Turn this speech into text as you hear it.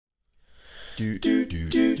When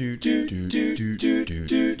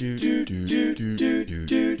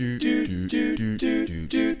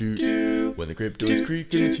the cryptos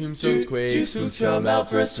creak and the tombstones quake, spooks come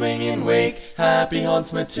out for a swing and wake. Happy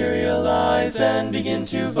haunts materialize and begin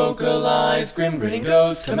to vocalize. Grim grinning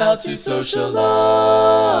ghosts come out to socialize.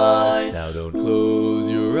 Now don't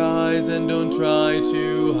close your eyes and don't try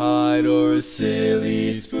to hide, or a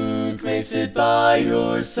silly spook may sit by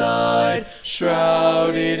your side,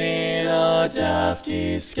 shrouded in a daft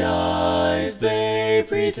disguise. They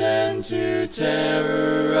pretend to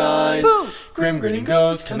terrorize. Boom! Grim grinning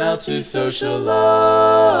ghosts come out to socialize.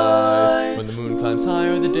 When the moon climbs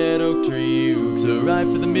higher the dead oak tree, spooks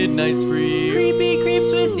arrive for the midnight spree. Creepy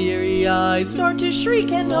creeps with eerie eyes start to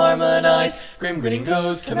shriek and harmonize. Grim grinning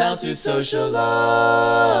ghosts come out to socialize.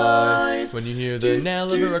 When you hear the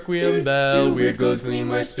knell of a requiem bell, weird ghosts gleam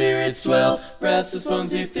where spirits dwell. Restless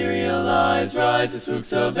bones etherealize, rise the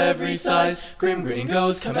spooks of every size. Grim grinning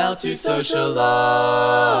ghosts come out to socialize.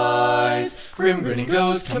 Grim grinning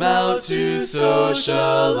ghosts come out to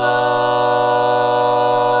socialize.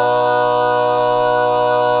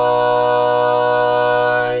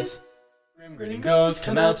 Grim grinning ghosts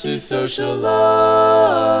come out to socialize.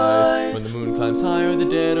 When the moon climbs higher the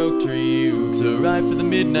dead oak tree, spooks arrive for the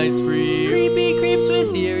midnight spree. Creepy creeps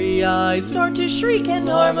with eerie eyes start to shriek and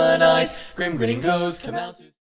harmonize. Grim grinning ghosts come out to